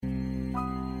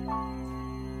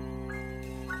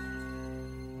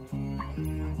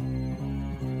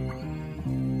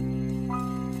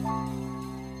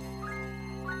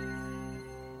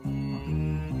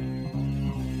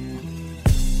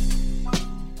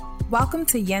Welcome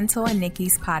to Yento and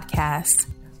Nikki's podcast.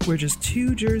 We're just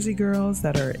two Jersey girls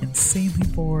that are insanely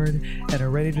bored and are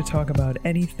ready to talk about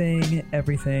anything,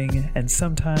 everything, and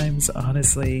sometimes,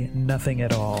 honestly, nothing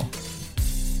at all.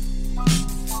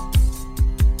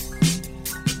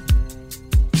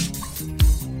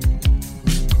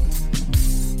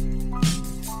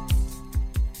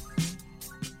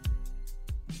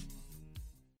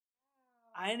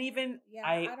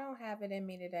 I don't have it in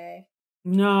me today.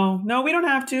 No, we don't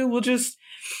have to. We'll just,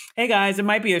 hey guys, it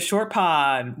might be a short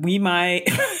pod. We might,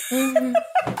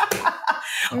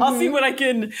 I'll see what I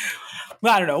don't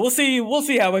know. We'll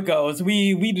see how it goes.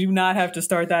 We do not have to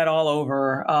start that all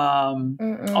over.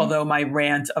 Although my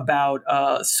rant about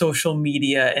social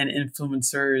media and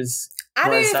influencers. I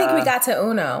don't even think we got to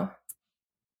Uno.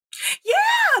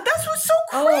 Yeah, that's what's so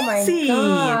crazy. Oh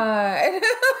my God.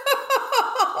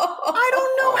 I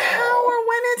don't know how or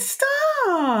when it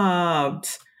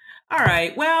stopped. All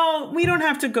right. Well, we don't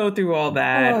have to go through all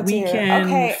that. We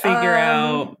can figure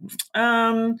out.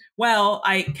 Well,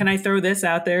 can I throw this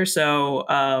out there? So,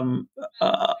 a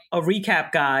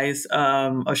recap, guys.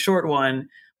 A short one.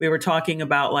 We were talking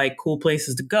about like cool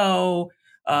places to go,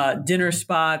 dinner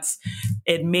spots.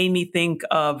 It made me think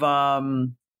of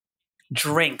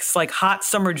drinks, like hot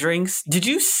summer drinks. Did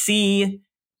you see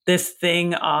this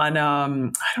thing on,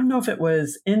 I don't know if it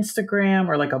was Instagram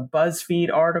or like a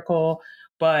BuzzFeed article,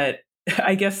 but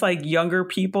I guess like younger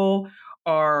people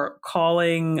are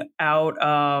calling out,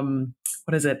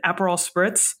 what is it? Aperol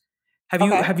Spritz. Have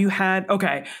you had,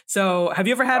 so have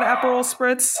you ever had Aperol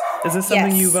Spritz? Is this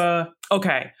something you've,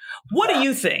 okay. What do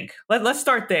you think? Let's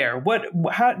start there.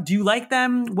 How do you like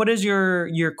them? What is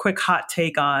your quick hot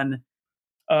take on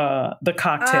the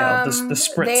cocktail, the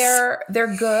spritz?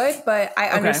 They're good, but I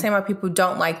understand why people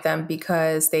don't like them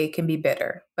because they can be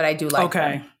bitter. But I do like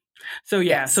them. So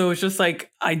so it's just like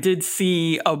I did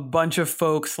see a bunch of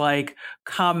folks like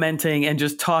commenting and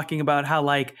just talking about how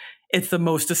like it's the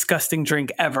most disgusting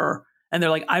drink ever, and they're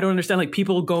like, I don't understand, like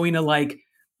people going to like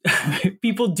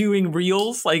people doing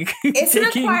reels, like it's an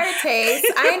acquired taste.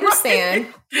 I understand.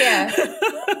 Yeah.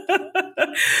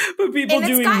 But people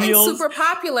doing reels. And it's gotten super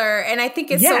popular. And I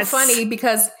think it's so funny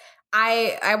because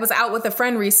I was out with a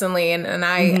friend recently and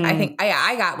I think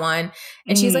I got one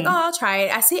and she's like, oh, I'll try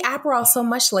it. I see Aperol so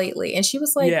much lately. And she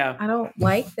was like, I don't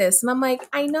like this. And I'm like,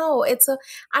 I know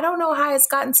I don't know how it's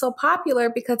gotten so popular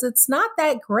because it's not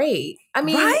that great. I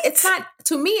mean, it's not,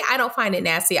 to me, I don't find it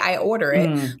nasty. I order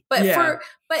it. But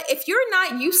if you're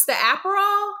not used to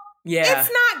Aperol,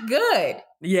 it's not good.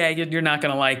 Yeah. You're not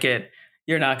going to like it.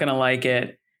 You're not going to like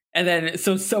it. And then,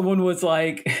 so someone was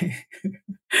like,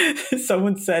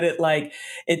 someone said it like,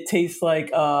 it tastes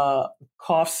like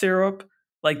cough syrup.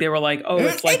 Like they were like, oh,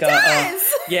 it's like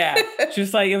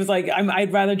Just like, it was like,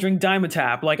 I'd rather drink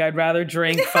Dimetapp. Like I'd rather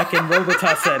drink fucking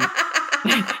Robitussin.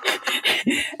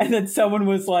 And then someone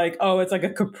was like, oh, it's like a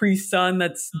Capri Sun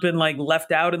that's been like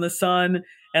left out in the sun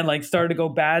and like started to go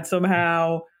bad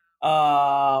somehow.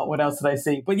 What else did I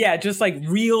see? But yeah, just like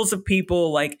reels of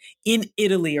people like in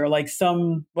Italy or like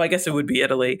I guess it would be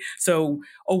Italy. So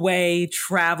away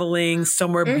traveling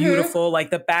somewhere beautiful, like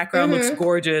the background looks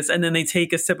gorgeous. And then they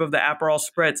take a sip of the Aperol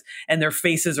Spritz and their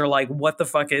faces are like, what the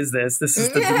fuck is this? This is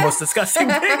the most disgusting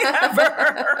thing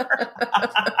ever.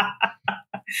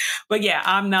 But yeah,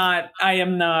 I am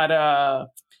not,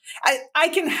 I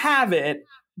can have it,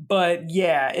 but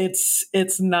yeah,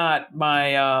 it's not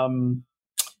my,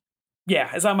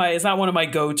 it's not one of my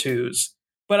go-tos.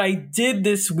 But I did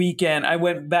this weekend. I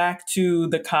went back to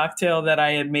the cocktail that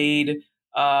I had made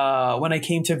when I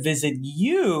came to visit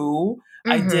you.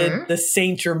 I did the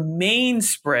Saint Germain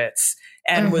Spritz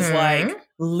and was like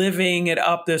living it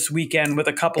up this weekend with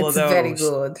a couple of those. Very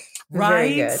good.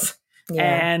 Right? Very good.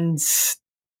 Yeah. And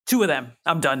 2 of them.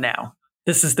 I'm done now.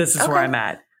 This is where I'm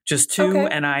at. Just 2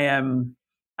 and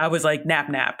I was like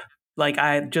nap. Like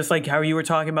I just like how you were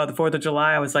talking about the 4th of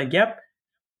July. I was like, yep,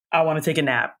 I want to take a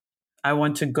nap. I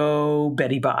want to go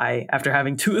Betty Bye after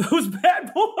having 2 of those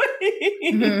bad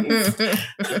boys.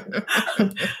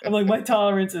 I'm like, my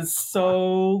tolerance is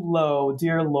so low,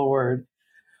 dear Lord.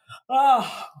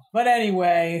 Oh, but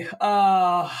anyway,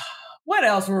 what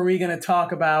else were we going to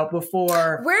talk about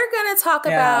before? We're going to talk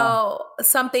about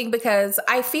something because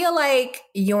I feel like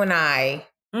you and I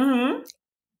in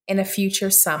a future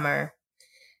summer,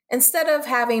 instead of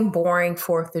having boring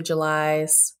 4th of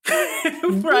Julys,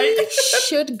 we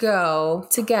should go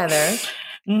together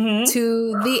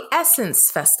to the Essence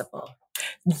Festival.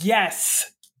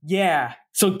 Yes. Yeah.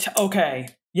 So,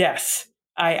 yes,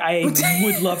 I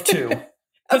would love to.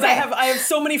 Because I have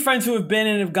so many friends who have been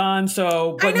and have gone.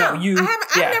 So, but no, you.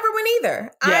 I've never went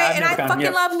either. I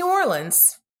fucking love New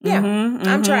Orleans. Yeah,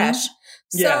 I'm trash.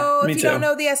 So if you don't too.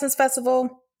 know the Essence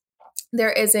Festival,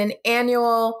 there is an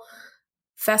annual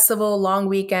festival long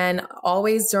weekend,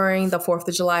 always during the 4th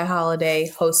of July holiday,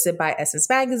 hosted by Essence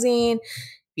Magazine.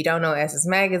 If you don't know Essence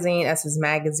Magazine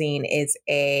is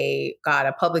a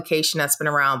publication that's been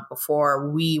around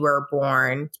before we were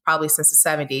born, probably since the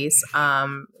 70s,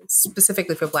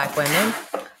 specifically for Black women.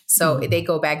 So they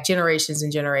go back generations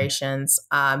and generations.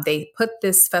 They put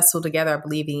this festival together, I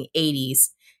believe, in the 80s.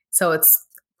 So it's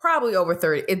probably over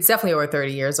 30. It's definitely over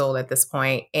 30 years old at this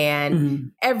point.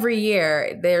 And every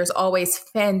year there's always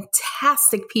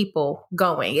fantastic people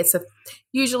going. It's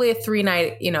usually a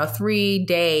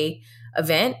 3-day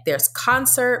event. There's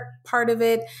concert part of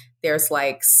it. There's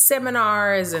like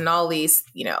seminars and all these,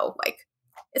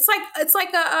 it's like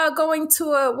going to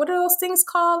what are those things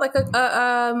called? Like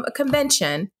a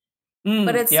convention,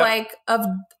 but it's like of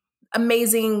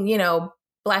amazing,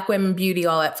 Black women beauty,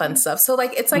 all that fun stuff. So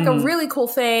like, it's like a really cool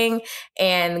thing.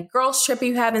 And Girls Trip,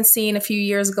 you haven't seen, a few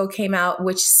years ago came out,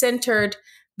 which centered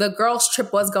the Girls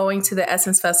Trip was going to the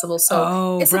Essence Festival.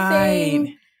 So it's a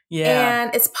thing. Yeah.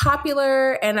 And it's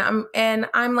popular. And I'm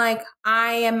like,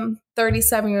 I am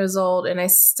 37 years old and I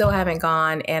still haven't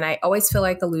gone. And I always feel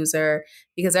like a loser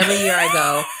because every year I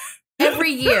go.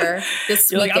 Every year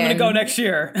this You're weekend. Like, I'm going to go next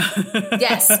year.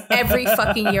 Yes. Every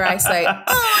fucking year I say,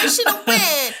 I should have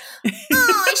went.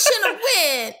 I shouldn't have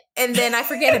went. And then I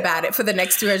forget about it for the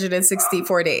next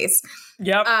 364 days.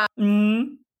 Yep.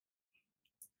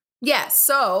 Yeah.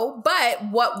 So,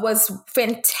 but what was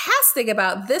fantastic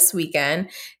about this weekend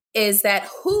is that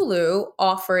Hulu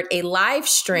offered a live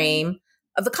stream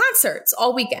of the concerts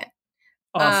all weekend.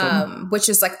 Awesome. Which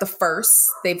is like the first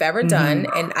they've ever done.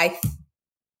 And I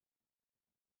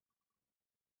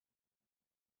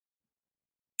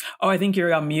think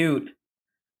you're on mute.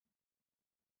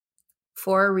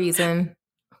 For a reason.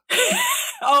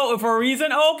 For a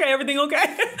reason? Oh, okay. Everything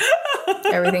okay?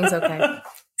 Everything's okay.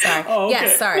 Sorry. Oh, okay.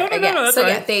 Yes, sorry. No, so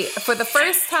right. yeah, they for the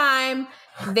first time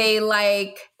they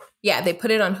put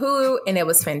it on Hulu and it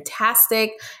was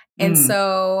fantastic. And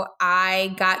so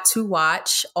I got to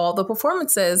watch all the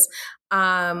performances.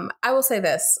 I will say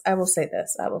this.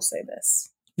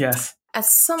 Yes. As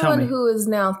someone who is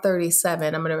now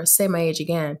 37, I'm going to say my age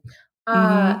again.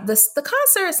 The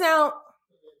concerts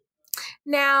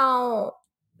now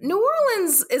New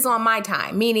Orleans is on my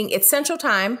time, meaning it's Central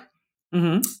Time.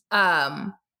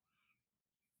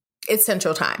 It's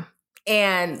Central Time.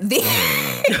 And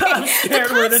I'm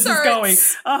scared where this is going.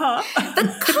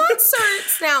 The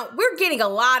concerts, now we're getting a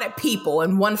lot of people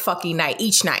in one fucking night,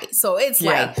 each night. So it's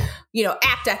like,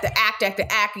 act after act after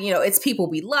act. It's people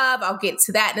we love. I'll get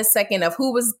to that in a second of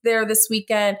who was there this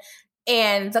weekend.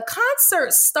 And the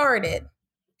concert started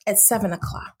at 7:00.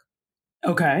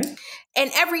 Okay.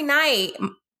 And every night,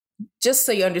 just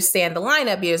so you understand, the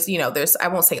lineup is, there's, I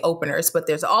won't say openers, but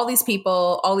there's all these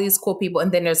people, all these cool people.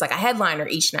 And then there's like a headliner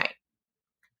each night.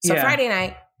 So Friday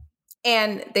night,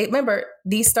 and remember,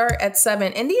 these start at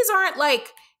 7. And these aren't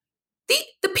like the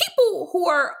people who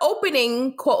are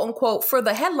opening, quote unquote, for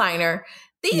the headliner.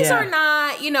 These are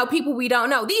not, people we don't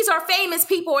know. These are famous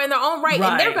people in their own right.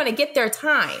 And they're going to get their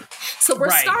time. So we're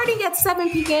starting at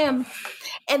 7 p.m.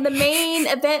 And the main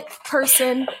event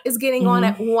person is getting on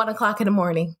at 1:00 in the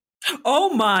morning. Oh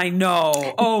my,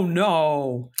 no. Oh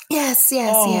no. Yes.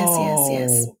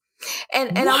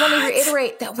 And I want to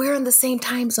reiterate that we're in the same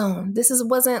time zone. This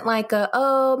wasn't like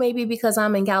maybe because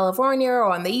I'm in California or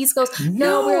on the East Coast.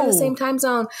 No, we're in the same time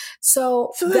zone.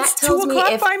 So that tells me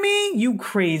 2:00 by me? You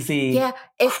crazy. Yeah.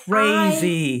 If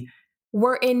crazy.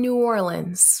 We're in New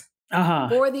Orleans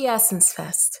for the Essence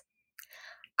Fest,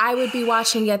 I would be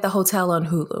watching at the hotel on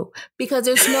Hulu because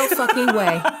there's no fucking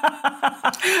way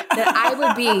that I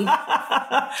would be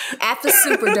at the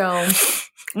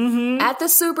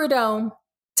Superdome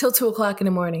till 2:00 in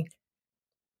the morning.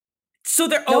 So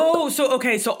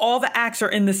so all the acts are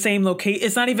in the same location.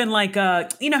 It's not even like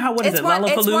what is it,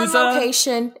 Lollapalooza? It's one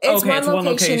location. It's one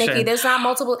location, Nikki. There's not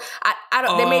multiple. I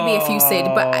don't. There may be a few cities,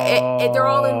 but they're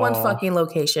all in one fucking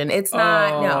location. It's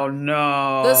not.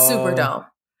 No. The Superdome.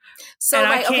 So,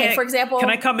 for example, can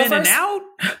I come in and out?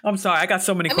 I'm sorry, I got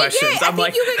so many questions. I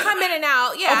think you can come in and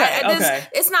out. Yeah, okay.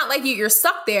 It's not like you're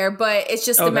stuck there, but it's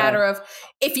just a matter of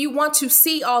if you want to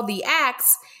see all the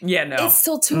acts. Yeah, no, it's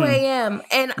till 2 a.m.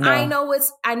 And no. I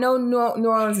know New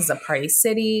Orleans is a party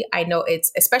city. I know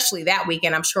it's, especially that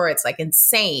weekend, I'm sure it's like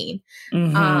insane.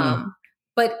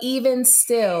 But even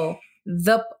still,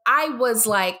 so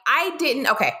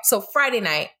Friday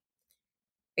night.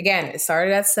 Again, it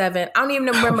started at 7. I don't even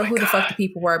remember who the fuck the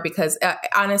people were because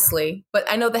honestly, but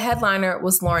I know the headliner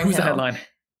was Lauryn Hill. Who's the headliner?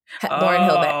 Lauryn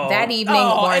Hill. That evening,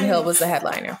 Lauryn Hill was the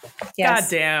headliner.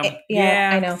 Yes. Goddamn.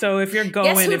 Yeah, I know. So if you're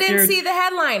going, guess who didn't see the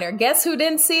headliner? Guess who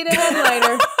didn't see the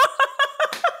headliner?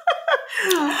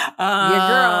 Your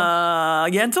girl.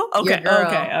 Yentl? Okay.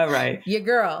 Okay. All right. Your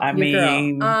girl.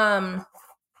 Girl.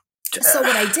 So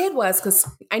what I did was, because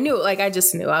I knew, I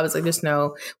just knew, I was like, there's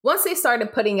no, once they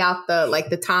started putting out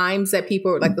the times that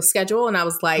people were, the schedule, and I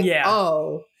was like,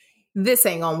 oh, this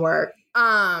ain't gonna work.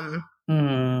 No.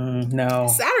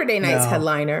 Saturday night's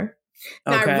headliner.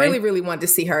 Now I really, really wanted to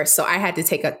see her, so I had to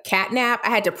take a cat nap. I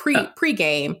had to pre-game.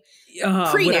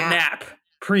 Pre-nap. With a nap.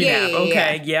 Pre-nap. Yeah,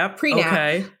 okay. Yep. Pre-nap.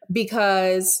 Okay.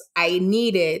 Because I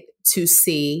needed to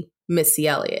see Missy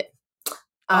Elliott.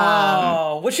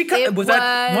 Was she? Was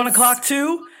that 1 o'clock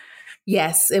too?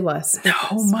 Yes, it was.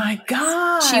 Oh my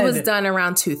God! She was done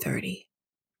around 2:30.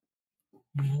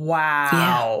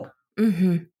 Wow. Yeah.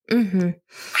 Mm-hmm. Mm-hmm.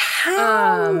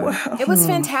 It was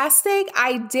fantastic.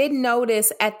 I did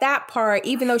notice at that part,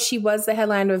 even though she was the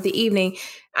headliner of the evening,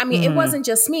 I mean, it wasn't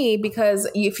just me, because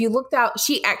if you looked out,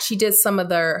 she actually did some of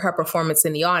her performance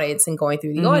in the audience and going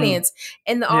through the audience,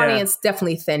 and the audience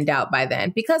definitely thinned out by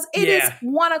then, because it is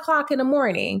 1 o'clock in the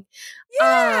morning.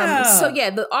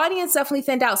 The audience definitely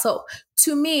thinned out. So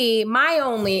to me, my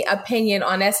only opinion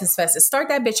on Essence Fest is start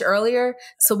that bitch earlier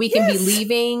so we can be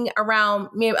leaving around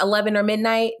maybe 11 or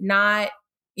midnight, not,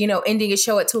 ending a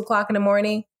show at 2 o'clock in the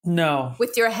morning. No.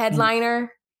 With your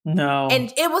headliner. No.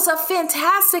 And it was a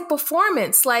fantastic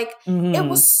performance. It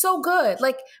was so good.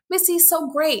 Missy's so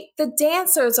great. The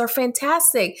dancers are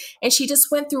fantastic. And she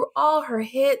just went through all her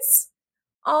hits,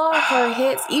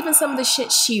 even some of the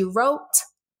shit she wrote.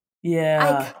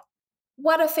 Yeah.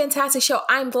 What a fantastic show.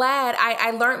 I'm glad I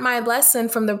learned my lesson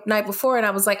from the night before, and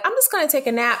I was like, I'm just going to take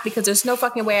a nap, because there's no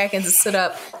fucking way I can just sit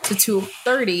up to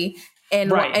 2:30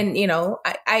 and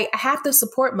I have to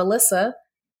support Melissa.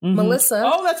 Melissa.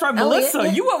 Oh, that's right. Elliott.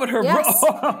 Melissa. You over her, her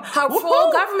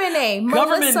full government name.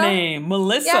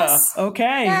 Melissa. Yes.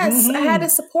 Okay. Yes. I had to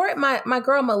support my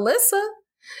girl, Melissa.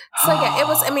 So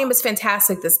it was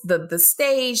fantastic. The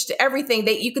stage, everything,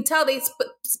 you could tell they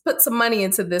put some money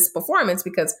into this performance,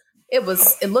 because it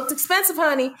looked expensive,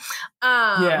 honey.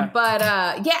 It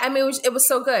was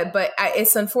so good. But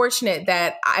it's unfortunate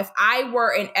that if I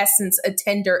were an Essence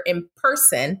attender in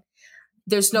person,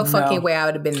 there's no fucking way I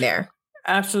would have been there.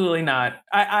 Absolutely not.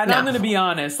 I'm going to be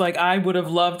honest. I would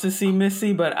have loved to see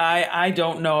Missy, but I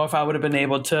don't know if I would have been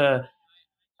able to.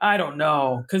 I don't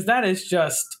know. Because that is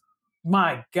just,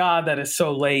 my God, that is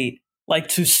so late.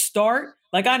 To start,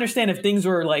 I understand if things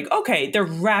were okay, they're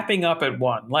wrapping up at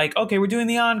 1. Okay, we're doing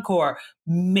the encore.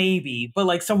 Maybe.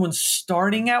 But someone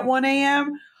starting at 1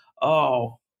 a.m.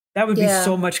 Oh, that would be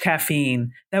so much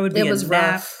caffeine. That would be a nap.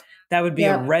 Rough. That would be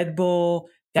a Red Bull.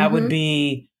 That would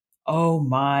be... Oh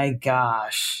my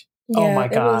gosh. Oh my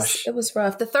gosh. It was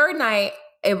rough. The third night,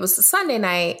 it was a Sunday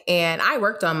night, and I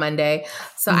worked on Monday.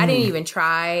 So I didn't even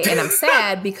try. And I'm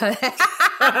sad because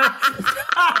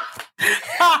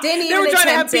didn't even they were trying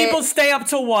to have people stay up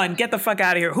till 1. Get the fuck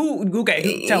out of here.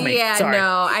 Okay, tell me. Yeah, sorry.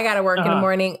 No, I got to work in the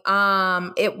morning.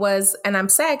 It was, and I'm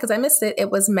sad because I missed it.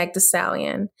 It was Meg Thee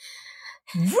Stallion.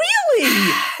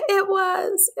 Really? It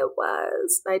was.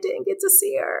 I didn't get to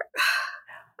see her.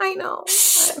 I know.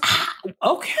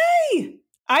 Okay.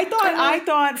 I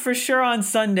thought for sure on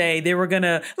Sunday they were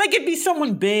gonna it'd be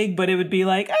someone big, but it would be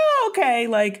okay,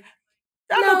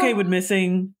 I'm okay with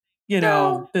missing,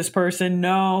 this person.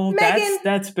 No, Megan,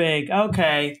 that's big.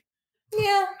 Okay.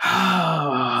 Yeah.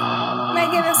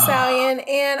 Megan Thee Stallion,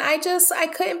 and I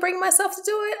couldn't bring myself to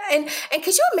do it. And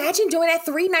could you imagine doing that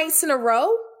 3 nights in a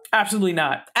row? Absolutely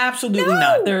not. Absolutely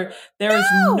not.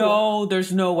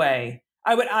 There's no way.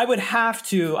 I would have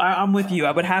to. I'm with you.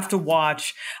 I would have to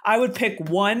watch. I would pick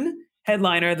one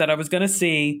headliner that I was going to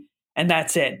see, and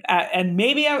that's it. And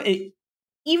maybe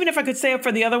even if I could stay up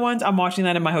for the other ones, I'm watching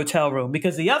that in my hotel room,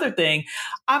 because the other thing,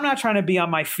 I'm not trying to be on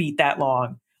my feet that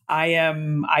long.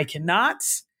 I cannot.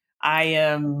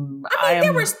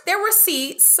 There were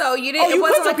seats, so you didn't. It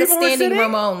wasn't like a standing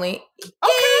room only. Okay.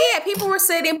 Yeah, people were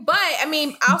sitting, but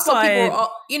also people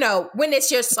were, when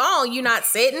it's your song, you're not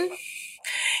sitting.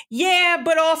 Yeah,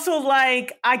 but also I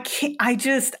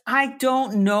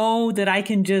don't know that I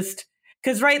can just,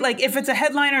 because if it's a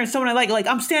headliner and someone I like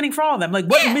I'm standing for all of them. What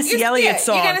Missy Elliott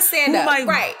song? You're gonna stand up,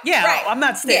 right? Yeah, right. I'm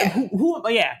not standing.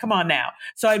 Yeah. Come on now.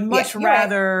 So I'd much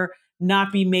rather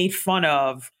not be made fun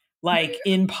of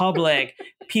in public.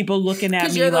 People looking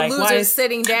at me you're the loser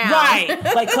sitting down, right?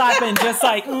 Clapping, just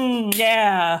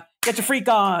yeah, get your freak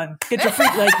on, get your freak.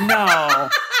 No.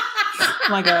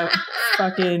 Like a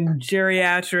fucking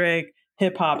geriatric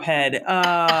hip hop head.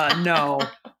 No.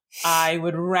 I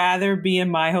would rather be in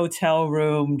my hotel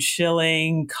room,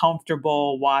 chilling,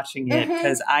 comfortable, watching it,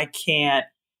 because I can't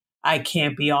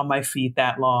be on my feet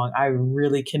that long. I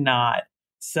really cannot.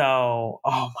 So,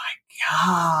 oh my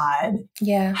God.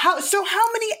 Yeah. How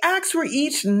many acts were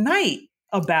each night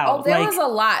about? Oh, there was a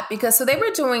lot, because they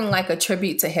were doing like a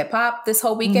tribute to hip hop this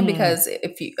whole weekend, because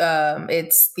if you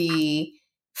it's the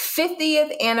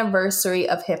 50th anniversary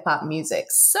of hip hop music.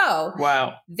 So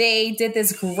wow, they did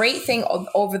this great thing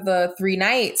over the 3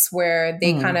 nights where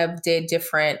they kind of did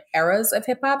different eras of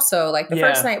hip hop. So like the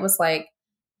first night was like,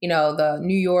 the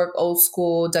New York old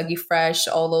school, Dougie Fresh,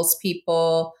 all those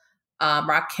people,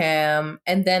 Rakim.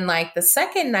 And then like the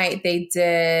second night they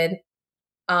did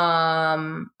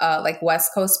like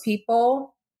West Coast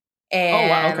people.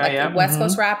 And West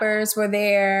Coast rappers were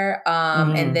there.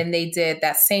 And then they did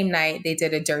that same night, they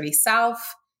did a Dirty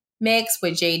South mix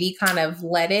where JD kind of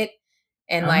led it.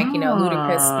 And like,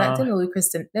 Ludacris,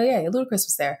 Ludacris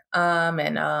was there.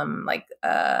 And like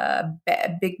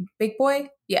Big Boy,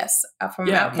 yes, from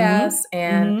Outkast.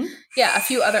 And a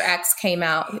few other acts came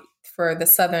out for the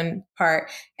southern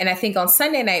part. And I think on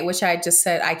Sunday night, which I just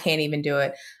said I can't even do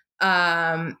it,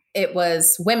 it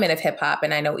was women of hip hop,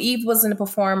 and I know Eve wasn't a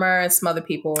performer and some other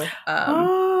people. So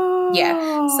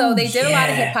they did a lot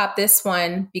of hip hop this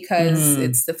one because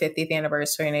it's the 50th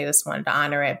anniversary and they just wanted to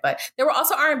honor it. But there were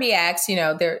also R&B acts,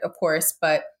 there, of course,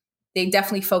 but they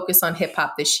definitely focused on hip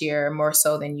hop this year more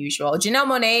so than usual. Janelle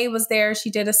Monáe was there.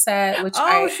 She did a set, which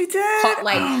she did. Caught,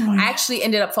 I actually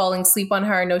ended up falling asleep on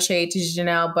her. No shade to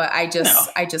Janelle, but I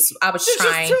was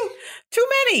trying. Too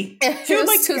many. Come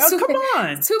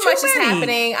on. Too much is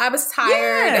happening. I was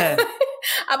tired. Yeah.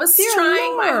 I was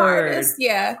trying my hardest.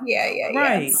 Yeah.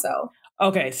 Right. So.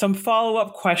 Okay, some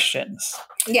follow-up questions.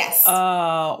 Yes.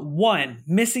 1,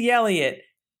 Missy Elliott.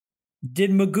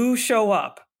 Did Magoo show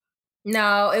up?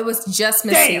 No, it was just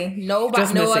Missy. Damn. No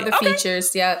other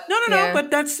features. Yeah. No.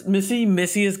 But that's Missy.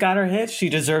 Missy has got her hits. She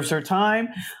deserves her time.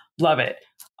 Love it.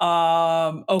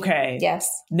 Okay.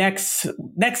 Yes. Next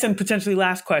and potentially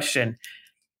last question.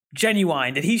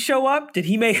 Genuine. Did he show up? Did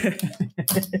he make in those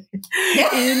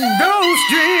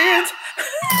streets?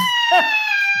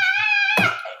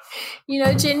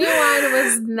 Genuine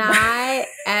was not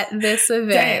at this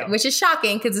event, which is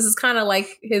shocking because this is kind of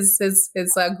like his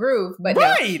groove. But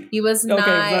no, he was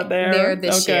not there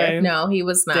this year. No, he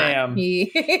was not. Damn.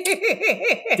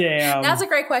 Damn. That's a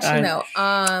great question, though.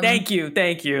 Thank you.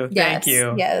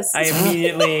 Yes. I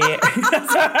immediately,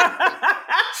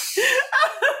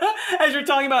 as you're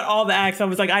talking about all the acts, I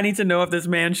was like, I need to know if this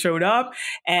man showed up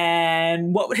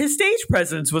and what his stage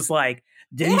presence was like.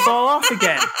 Did he fall off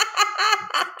again?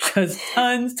 Because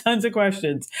tons of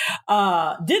questions.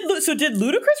 Did Ludacris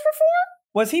perform?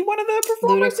 Was he one of the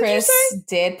performers? Ludacris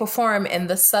did perform in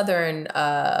the Southern grouping.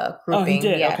 Oh, he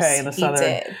did. Yes, okay, in the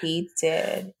Southern. He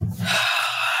did.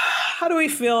 How do we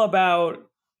feel about?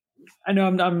 I know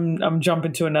I'm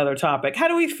jumping to another topic. How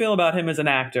do we feel about him as an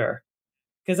actor?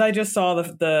 Because I just saw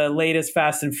the latest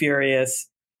Fast and Furious.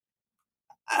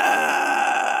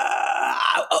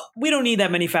 We don't need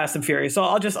that many Fast and Furious, so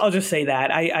I'll just say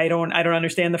that I don't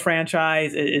understand the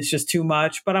franchise. It's just too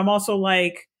much. But I'm also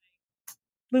like,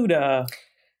 Luda,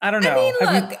 I don't know. I mean,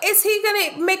 look, is he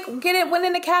gonna win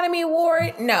an Academy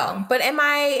Award? No, but am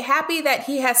I happy that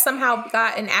he has somehow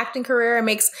got an acting career and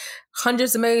makes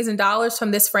hundreds of millions of dollars from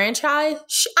this franchise?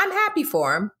 I'm happy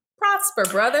for him. Prosper,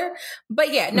 brother.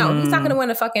 But yeah, no, he's not going to win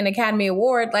a fucking Academy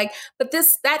Award. But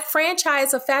that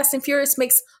franchise of Fast and Furious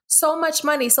makes so much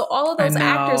money. So all of those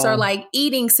actors are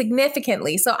eating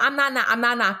significantly. So I'm not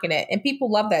knocking it, and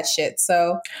people love that shit.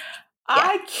 So yeah.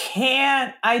 I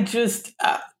can't. I just.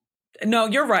 No,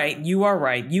 you're right. You are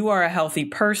right. You are a healthy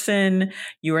person.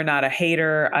 You are not a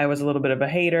hater. I was a little bit of a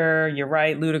hater. You're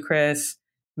right, Ludacris.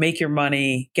 Make your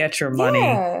money. Get your money.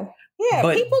 Yeah,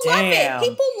 but people love it.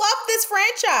 People love this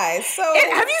franchise. So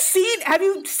have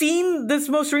you seen this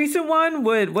most recent one?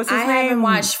 What's his name? I haven't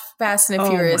watched Fast and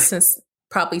Furious since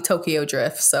probably Tokyo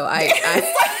Drift. So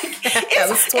that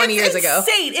was 20 years ago.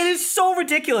 Insane. It is so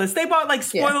ridiculous. They brought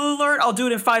spoiler alert. I'll do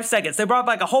it in 5 seconds. They brought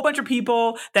a whole bunch of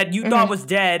people that you thought was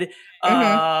dead.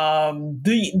 I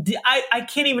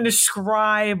can't even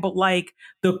describe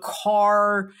the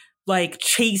car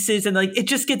chases and it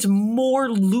just gets more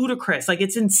ludicrous.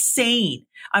 It's insane.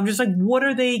 I'm just what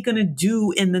are they gonna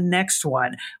do in the next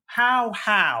one? How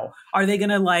are they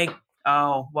gonna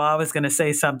oh, well, I was gonna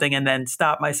say something and then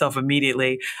stop myself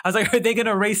immediately. I was like, are they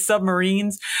gonna race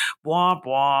submarines? Womp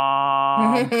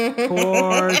womp.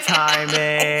 Poor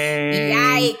timing.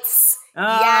 Yikes. Well,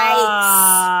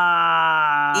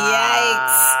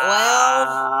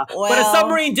 but a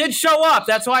submarine submarine did show up.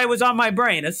 That's why it was on my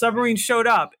brain. A submarine showed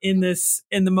up in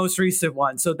the most recent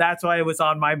one. So that's why it was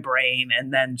on my brain.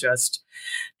 And then just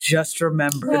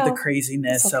remembered the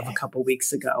craziness of a couple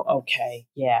weeks ago. Okay.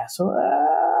 Yeah. So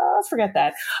let's forget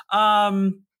that.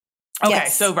 Okay,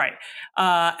 yes. So right.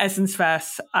 Essence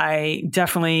Fest, I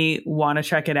definitely want to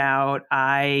check it out.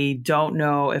 I don't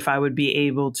know if I would be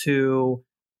able to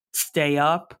stay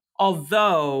up.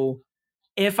 Although,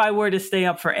 if I were to stay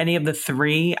up for any of the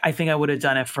three, I think I would have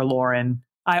done it for Lauren.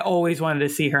 I always wanted to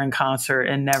see her in concert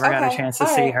and never got a chance to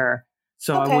see her.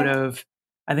 So I think I would have.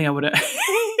 I feel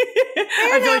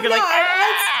like you're like, no,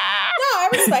 I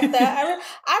respect that.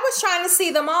 I was trying to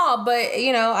see them all, but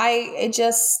it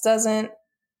just doesn't.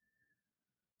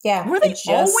 Yeah, were they it just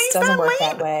always doesn't work late?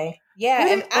 that way. Yeah,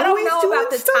 and I don't know about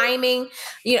the timing.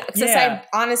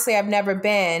 Since I've never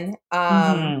been.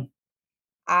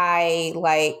 I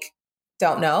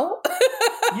don't know.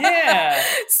 Yeah.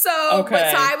 So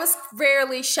I was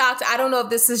fairly shocked. I don't know if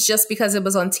this is just because it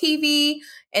was on TV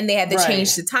and they had to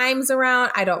change the times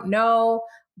around. I don't know,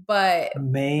 but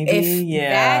maybe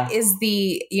if that is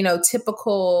the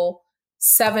typical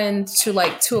 7 to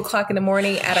 2:00 in the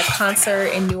morning at a concert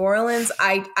in New Orleans,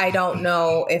 I don't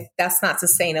know if that's not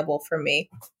sustainable for me.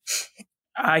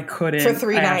 I couldn't for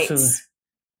 3 nights.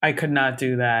 I could not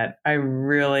do that. I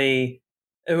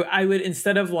would,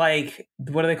 instead of what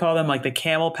do they call them? Like the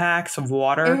camel packs of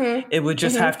water, it would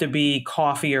just have to be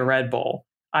coffee or Red Bull.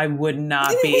 I would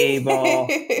not be able,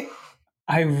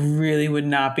 I really would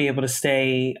not be able to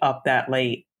stay up that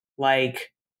late.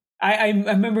 I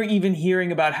remember even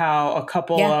hearing about how a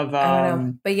couple of, I don't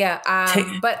know. But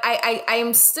but I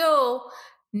am still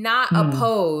not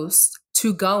opposed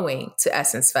to going to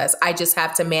Essence Fest. I just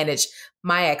have to manage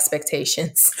my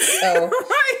expectations. So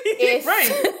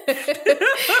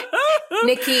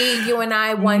Nikki, you and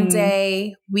I, one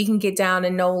day we can get down to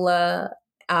NOLA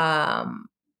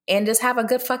and just have a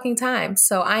good fucking time.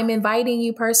 So I'm inviting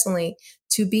you personally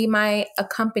to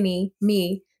accompany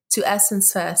me to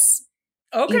Essence Fest.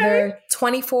 Okay. Either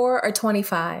 24 or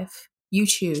 25. You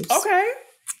choose. Okay.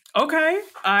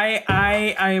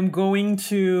 I am going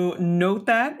to note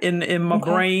that in my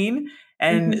brain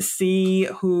and see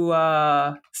if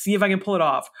I can pull it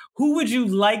off. Who would you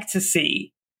like to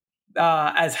see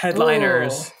as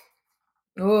headliners?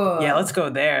 Ooh. Yeah, let's go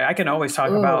there. I can always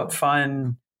talk about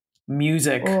fun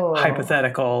music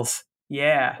hypotheticals.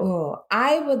 Yeah. Oh,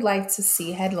 I would like to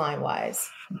see headline wise.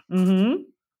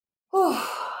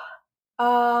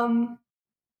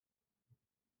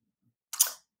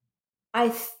 I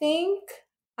think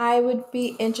I would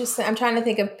be interested. I'm trying to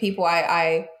think of people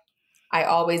I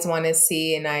always want to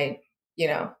see, and I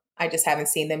just haven't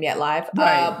seen them yet live.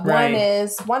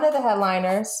 One of the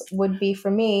headliners would be for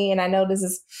me, and I know this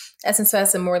is Essence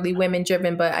Fest and more women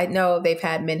driven, but I know they've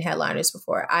had men headliners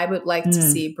before. I would like to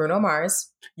see Bruno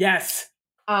Mars. Yes.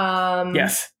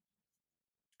 Yes.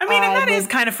 I mean, and that is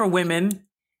kind of for women.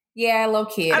 Yeah, low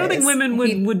key. I don't think women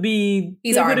would be.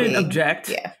 He's wouldn't object.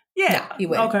 Yeah. Yeah, no, he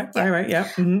would. Okay, yeah. All right, yeah.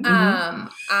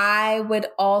 I would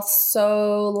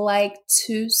also like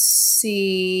to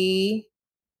see.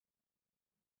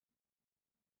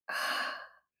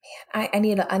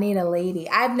 Man, I need a lady.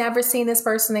 I've never seen this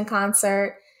person in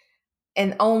concert,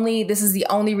 and this is the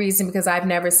only reason because I've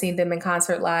never seen them in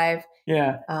concert live.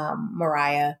 Yeah.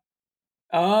 Mariah.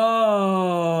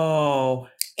 Oh.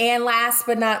 And last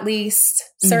but not least,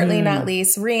 certainly not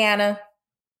least, Rihanna.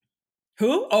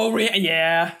 Who? Oh,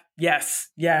 yeah. Yes.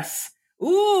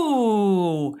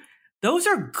 Ooh, those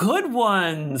are good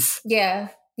ones. Yeah.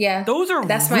 Those are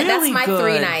that's really my good.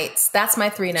 3 nights. That's my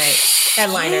 3 nights.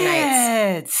 Headliner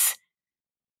nights.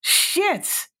 Shit.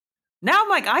 Now I'm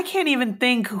like, I can't even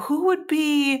think who would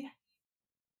be.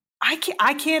 I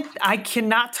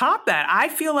cannot top that. I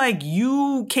feel like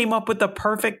you came up with the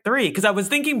perfect 3 because I was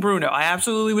thinking Bruno. I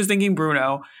absolutely was thinking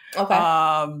Bruno. Okay.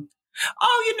 Well,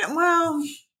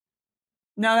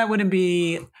 no, that wouldn't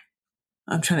be.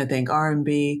 I'm trying to think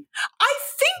R&B. I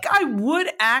think I would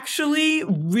actually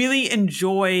really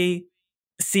enjoy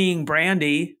seeing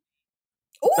Brandy.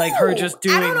 Ooh, like her just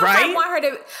doing, I don't know right? If I want her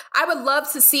to. I would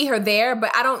love to see her there,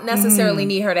 but I don't necessarily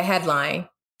need her to headline.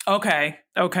 Okay.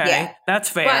 Yeah. That's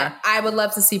fair. But I would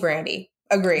love to see Brandy.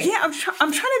 Agree. Yeah, I'm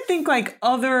trying to think like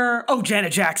other. Oh,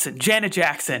 Janet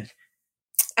Jackson.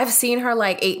 I've seen her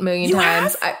like 8 million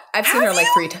times. I've seen her like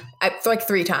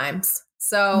 3 times.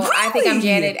 So really? I think I'm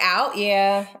Janet out.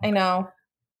 Yeah, I know.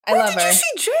 I love her. Did you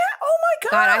see Janet? Oh my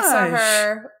God. I saw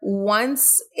her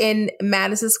once in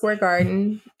Madison Square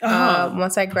Garden.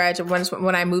 Once I graduated,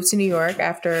 when I moved to New York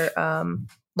after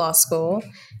law school.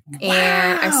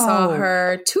 And I saw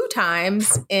her 2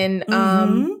 times in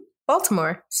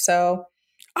Baltimore. So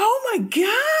Oh my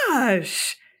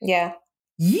gosh. Yeah.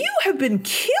 You have been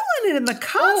killing it in the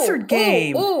concert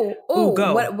game. Go.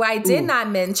 What I did not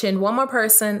mention, one more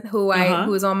person who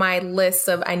who's on my list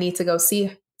of I need to go see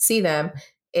them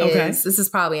is, this is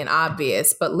probably an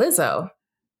obvious, but Lizzo.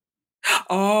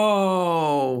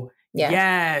 Oh, yeah.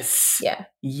 Yes. Yeah.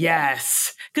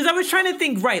 Yes. Because I was trying to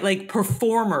think, right, like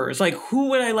performers, like who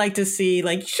would I like to see?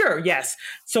 Like, sure, yes,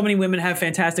 so many women have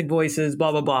fantastic voices,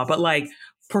 blah, blah, blah. But like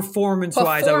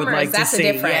performance-wise, I would like to see.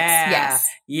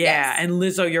 Yeah. And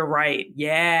Lizzo, you're right.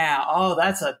 Yeah. Oh,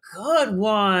 that's a good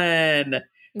one.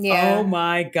 Yeah. Oh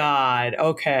my God.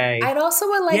 Okay. I'd also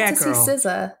would like to see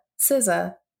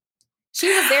SZA. She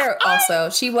was there also.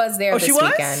 She was there this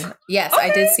weekend. Yes,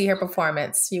 okay. I did see her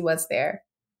performance. She was there.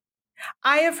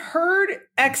 I have heard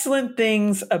excellent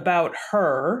things about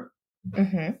her.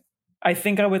 Mm-hmm. I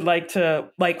think I would like to,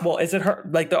 is it her,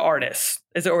 like the artist?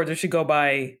 Is it, or does she go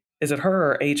by, is it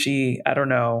her or H-E? I don't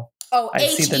know. Oh, I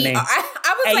see the name.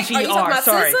 I was like, are you talking about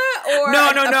sorry. SZA or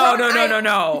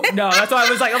No. That's why I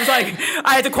was like,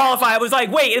 I had to qualify. I was like,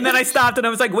 wait, and then I stopped and I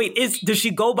was like, wait, does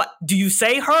she go by? Do you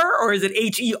say her or is it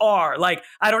H-E-R? Like,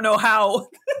 I don't know how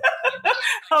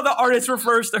the artist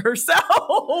refers to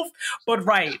herself, but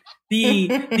right,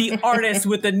 the artist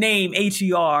with the name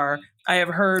H-E-R. I have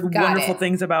heard wonderful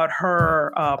things about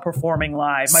her performing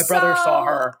live. My brother saw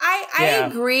her. I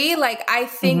agree. Like I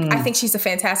think she's a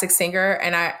fantastic singer,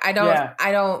 and I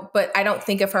don't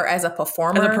think of her as a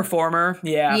performer. As a performer,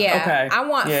 yeah. Okay. I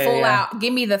want full out.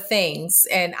 Give me the things,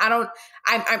 and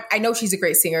I know she's a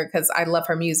great singer because I love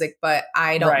her music, but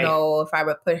I don't know if I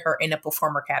would put her in a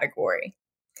performer category.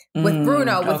 With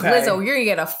Bruno, with Lizzo, you're gonna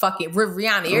get a fucking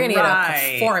Rihanna. You're gonna get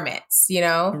a performance, you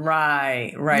know.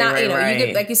 Right. You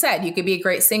could, like you said, you could be a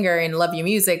great singer and love your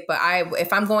music, but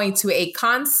if I'm going to a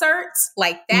concert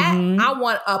like that, I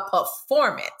want a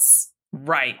performance.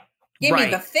 Right. Give me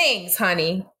the things,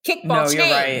 honey. Kickball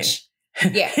change.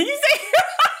 Right. Yeah. You say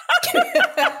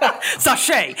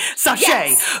sachet,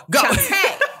 yes. Go.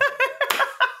 Sachet.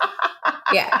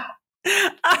 Yeah.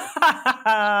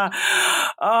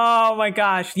 Oh my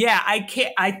gosh. Yeah, I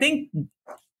think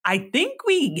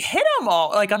we hit them all.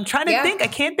 Like I'm trying to think. I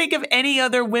can't think of any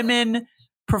other women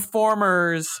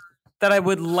performers that I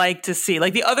would like to see.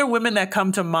 Like the other women that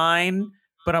come to mind,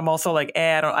 but I'm also like,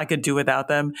 I could do without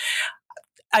them.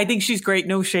 I think she's great.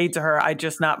 No shade to her. I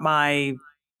just not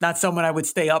someone I would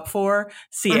stay up for.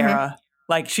 Sierra.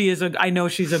 Like she is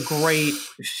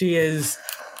she is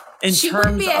she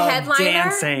wouldn't be a headliner,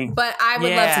 dancing. But I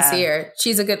would love to see her.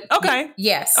 She's a good... Okay.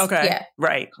 Yes. Okay. Yeah.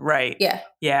 Right.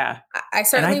 Yeah. I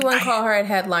certainly wouldn't call her a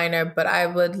headliner, but I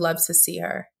would love to see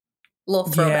her. A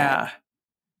little throwback. Yeah.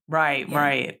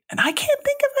 Right. And I can't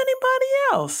think of anybody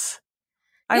else.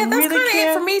 That's kind of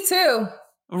it for me too.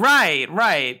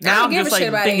 Right. Now I'm just like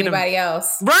about anybody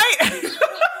else. Right.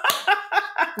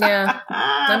 Yeah.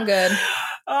 I'm good.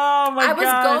 Oh my god!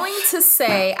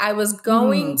 I was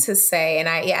going to say, and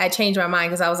I changed my mind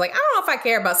because I was like, I don't know if I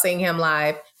care about seeing him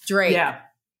live. Drake. Yeah.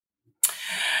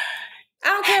 I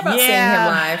don't care about seeing him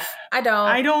live. I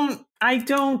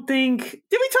don't think.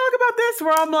 Did we talk about this?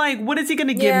 Where I'm like, what is he going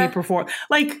to give me perform?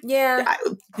 Like,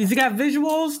 does he got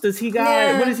visuals? Does he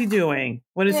got? What is he doing?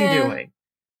 What is he doing?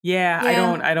 Yeah. I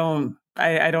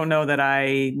don't know that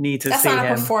I need to see him. That's not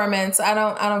a performance. I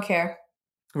don't care.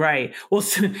 Right. Well,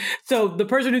 so the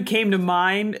person who came to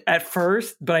mind at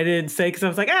first, but I didn't say because I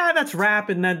was like, that's rap,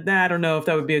 and that I don't know if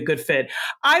that would be a good fit.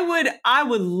 I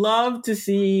would love to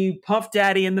see Puff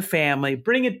Daddy and the Family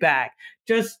bring it back.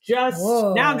 Just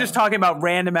now, I'm just talking about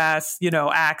random ass,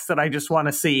 acts that I just want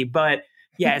to see. But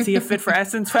yeah, is he a fit for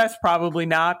Essence Fest? Probably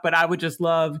not. But I would just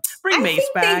love bring Mace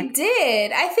back. They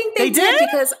did. I think they did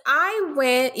because I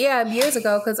went years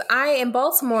ago because I in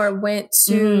Baltimore went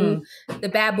to the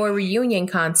Bad Boy reunion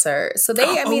concert. So they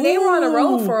were on the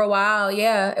road for a while,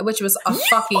 which was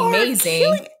fucking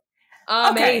amazing.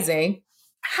 Amazing. Okay.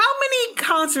 How many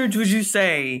concerts would you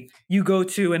say you go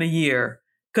to in a year?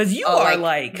 Because you are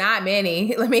like not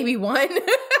many, like maybe one.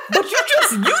 But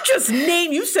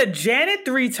you said Janet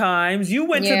 3 times. You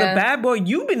went to the Bad Boy.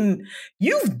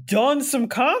 You've done some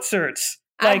concerts.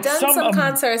 I've done some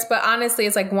concerts, but honestly,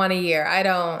 it's like one a year. I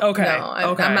don't. Okay. No,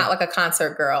 I'm not like a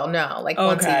concert girl. No, like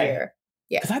once a year.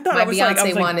 Yeah. I thought my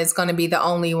Beyonce one is going to be the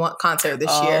only one concert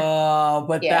this year. Oh,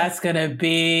 but that's going to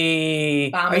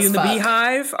be. Are you in the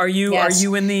Beehive? Are you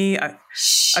in the?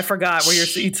 I forgot where your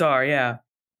seats are. Yeah.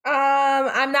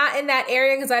 I'm not in that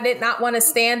area because I did not want to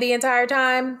stand the entire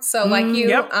time. So like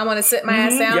you, I want to sit my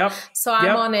ass down. Yep. So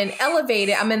I'm on an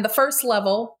elevated. I'm in the first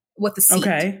level with the seat.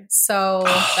 Okay. So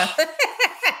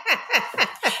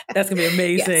That's going to be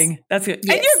amazing. Yes. That's good.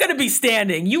 Yes. And you're going to be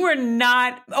standing. You are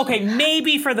not, okay,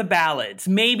 maybe for the ballads.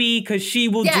 Maybe because she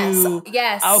will do.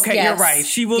 Yes. Okay, you're right.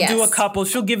 She will do a couple.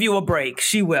 She'll give you a break.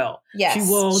 She will. Yes.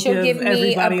 She'll give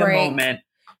everybody a moment.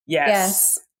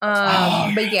 Yes.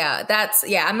 But yeah,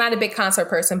 I'm not a big concert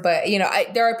person, but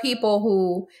there are people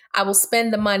who I will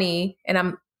spend the money,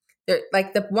 and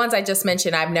like the ones I just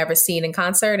mentioned, I've never seen in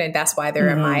concert, and that's why they're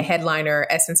in my headliner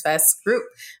Essence Fest group.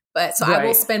 But so I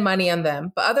will spend money on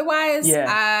them, but otherwise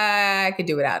I could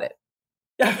do without it.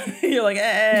 You're like,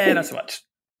 not so much.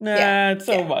 Not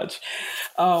so much.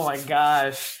 Oh my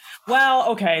gosh.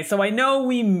 Well, okay. So I know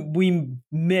we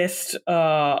missed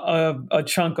a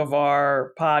chunk of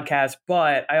our podcast,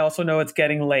 but I also know it's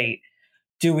getting late.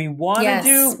 Do we want to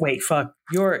do? Wait, fuck.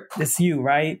 It's you,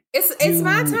 right? It's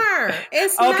my turn.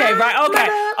 It's okay, right. Okay,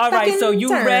 all right. So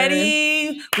you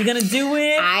ready? We're gonna do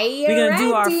it. We're gonna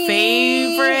do our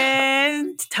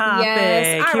favorite topic.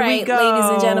 Yes. All Here right, we go.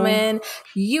 ladies and gentlemen.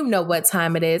 You know what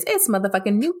time it is. It's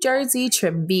motherfucking New Jersey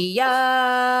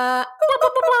trivia.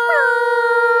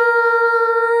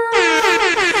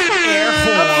 Air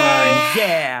horn.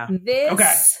 Yeah.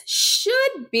 This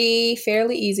should be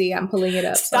fairly easy. I'm pulling it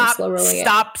up.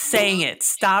 Stop saying it.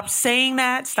 Stop saying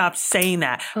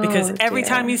that. Because every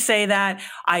time you say that,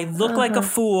 I look like a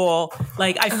fool.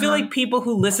 Like, I feel like people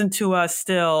who listen to us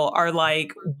still are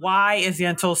like, why is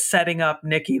Yentl setting up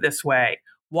Nikki this way?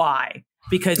 Why?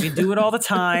 Because you do it all the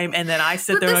time. And then I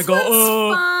sit there and I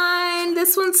go, fine.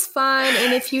 This one's fun.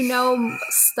 And if you know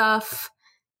stuff,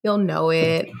 you'll know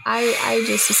it. I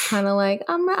just was kind of like,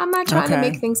 I'm not trying to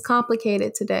make things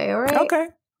complicated today. All right.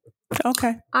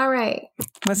 Okay. All right.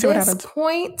 Let's see what happens.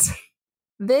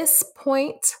 This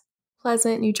Point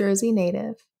Pleasant, New Jersey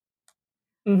native,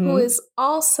 who is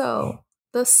also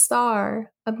the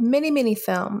star of many, many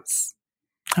films,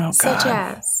 such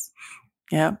as.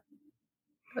 Yep.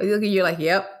 You're like,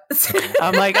 yep.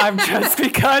 I'm just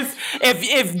because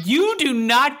if you do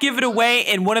not give it away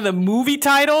in one of the movie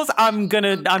titles, I'm not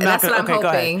gonna. Okay, go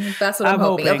ahead. That's what I'm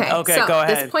hoping. Okay, so go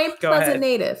ahead. This Point Pleasant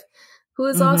native, who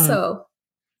is also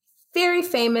very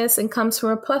famous and comes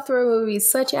from a plethora of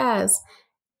movies such as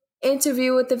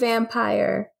Interview with the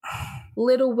Vampire,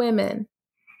 Little Women,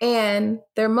 and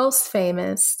their most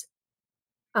famous.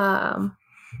 I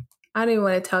don't even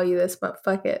want to tell you this, but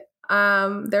fuck it.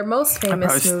 Their most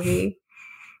famous movie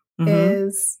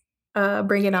is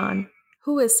Bring It On.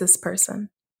 Who is this person?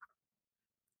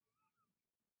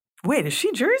 Wait, is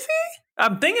she Jersey?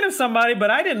 I'm thinking of somebody, but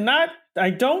I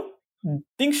don't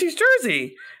think she's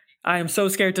Jersey. I am so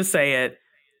scared to say it.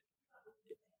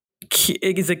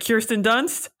 Is it Kirsten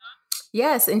Dunst?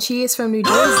 Yes, and she is from New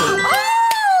Jersey.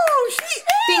 Oh, she is!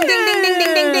 Ding, ding, ding, ding,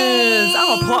 ding, ding, ding.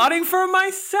 I'm applauding for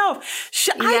myself.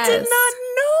 I did not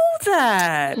know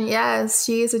that. Yes,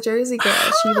 she is a Jersey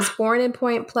girl. She was born in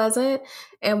Point Pleasant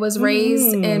and was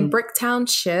raised in Brick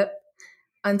Township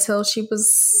until she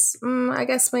was, I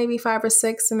guess, maybe 5 or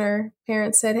 6. And her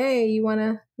parents said, "Hey, you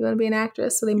wanna be an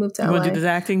actress?" So they moved to LA. You want to do this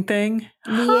acting thing?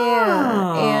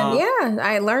 Yeah, and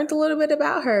I learned a little bit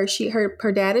about her.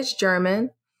 Her dad is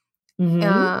German.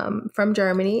 From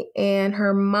Germany, and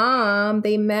her mom,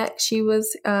 they met. She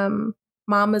was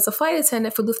mom is a flight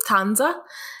attendant for Lufthansa,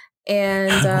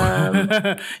 and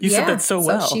you said that so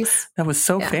well. That was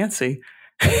so fancy.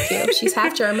 Thank you. She's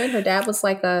half German. Her dad was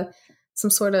like some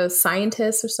sort of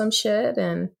scientist or some shit,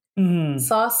 and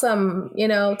saw some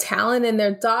talent in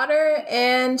their daughter,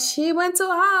 and she went to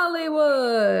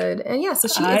Hollywood. And so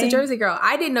she is a Jersey girl.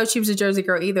 I didn't know she was a Jersey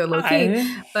girl either, low key,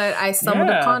 but I stumbled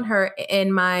upon her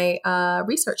in my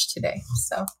research today.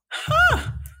 So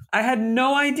I had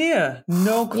no idea,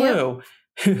 no clue.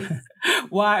 Yep.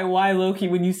 Why Loki?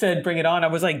 When you said Bring It On, I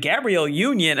was like, Gabrielle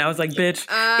Union. I was like, bitch,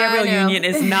 Gabrielle Union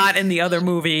is not in the other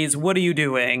movies. What are you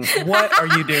doing? What are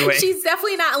you doing? She's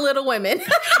definitely not in Little Women.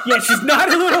 Yeah, she's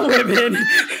not in Little Women.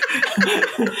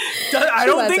 I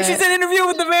don't think she's in Interview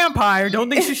with the Vampire. Don't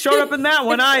think she showed up in that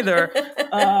one either.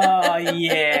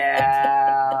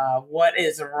 What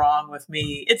is wrong with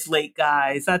me? It's late,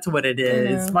 guys. That's what it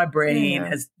is. My brain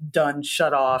has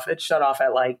shut off. It shut off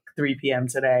at like 3 p.m.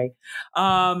 today.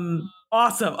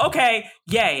 Awesome. Okay.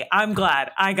 Yay. I'm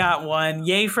glad I got one.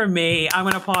 Yay for me. I'm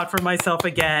going to applaud for myself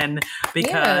again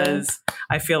because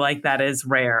I feel like that is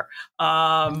rare.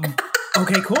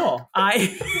 Okay, cool.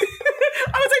 I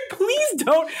was like, please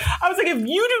don't. I was like, if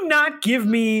you do not give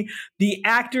me the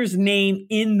actor's name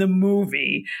in the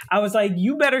movie, I was like,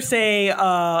 you better say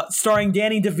starring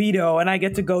Danny DeVito, and I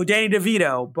get to go Danny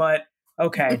DeVito. But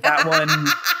okay, that one.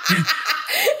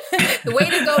 The way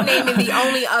to go naming the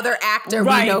only other actor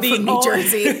we know from New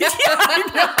Jersey.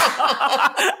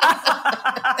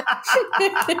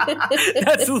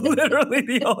 That's literally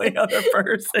the only other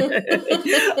person.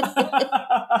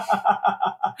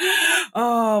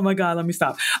 Oh my God, let me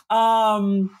stop.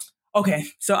 Okay,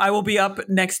 so I will be up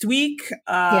next week.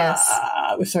 Yes.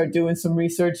 We start doing some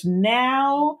research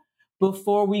now.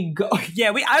 Before we go,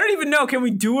 I don't even know. Can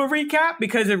we do a recap?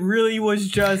 Because it really was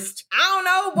just... I don't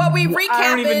know what we recapping. I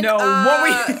don't even know what we...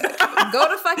 Go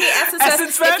to fucking Essence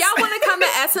Fest. If y'all want to come to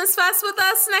Essence Fest with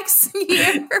us next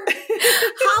year,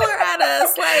 holler at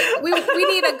us. Like, we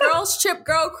need a girls trip,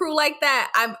 girl crew like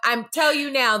that. I'm telling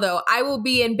you now, though, I will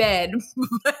be in bed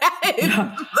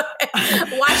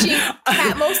watching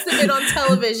most of it on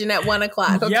television at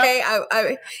 1:00. Okay,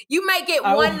 yep. You might get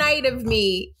one night of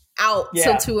me out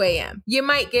till 2 a.m. You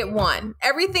might get one.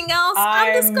 Everything else,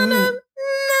 I'm just gonna.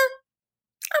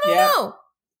 I don't know.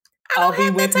 I'll be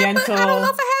with you until. I don't know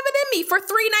if I have it in me for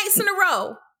 3 nights in a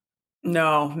row.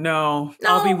 No.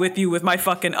 I'll be with you with my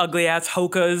fucking ugly ass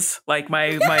hokas, like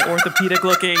my orthopedic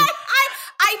looking.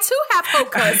 I too have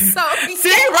hokas. So see,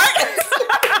 right?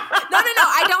 No.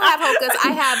 I don't have hokas.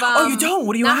 I have. Oh, you don't?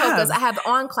 What do you have? Hokas. I have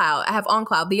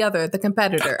OnCloud. the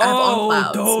competitor. I have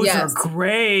OnClouds. Those are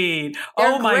great.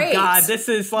 They're my great. God, this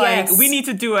is like we need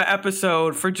to do an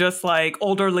episode for just like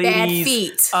older ladies'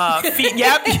 bad feet.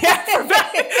 Yep.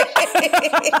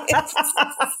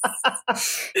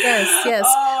 Yes.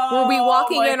 We'll be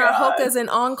walking in our hokas and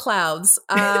OnClouds.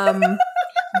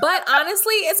 But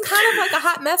honestly, it's kind of like a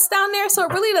hot mess down there. So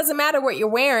it really doesn't matter what you're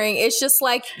wearing. It's just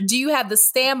like, do you have the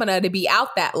stamina to be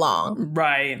out that long?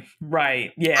 Right.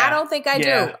 Yeah. I don't think I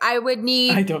do. I would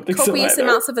need copious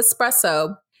amounts of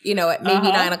espresso, at maybe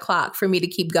 9:00 for me to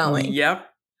keep going. Yep.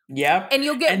 And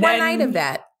you'll get one night of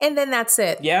that. And then that's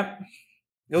it. Yep.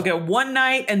 You'll get one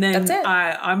night, and then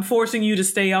I'm forcing you to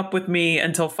stay up with me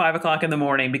until 5:00 in the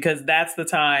morning, because that's the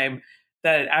time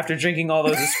that after drinking all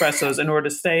those espressos, in order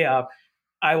to stay up,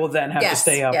 I will then have to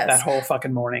stay up that whole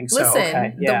fucking morning.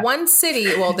 Listen, the one city,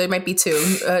 well, there might be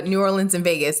two, New Orleans and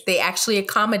Vegas, they actually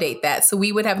accommodate that. So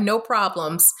we would have no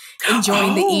problems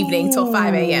enjoying the evening till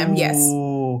 5 a.m. Yes.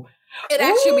 It'd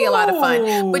actually be a lot of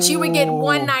fun. But you would get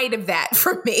one night of that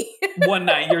from me. One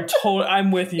night.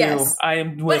 I'm with you. Yes. I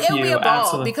am with you. But it'll be a ball.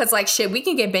 Absolutely. Because we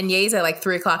can get beignets at like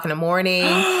 3:00 in the morning.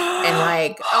 And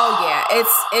it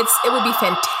would be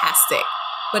fantastic.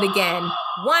 But again,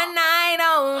 one night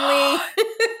only.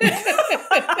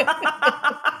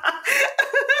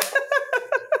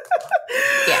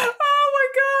 Yeah. Oh my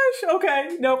gosh.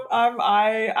 Okay. Nope.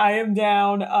 I am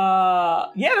down.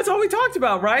 That's all we talked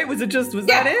about, right? Was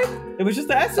that it? It was just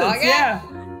the essence. Yeah.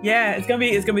 It's gonna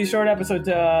be a short episode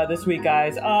this week,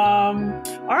 guys. All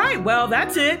right. Well,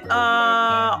 that's it.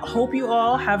 Hope you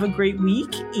all have a great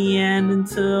week, and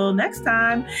until next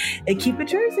time, keep it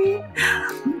Jersey.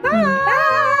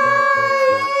 Bye.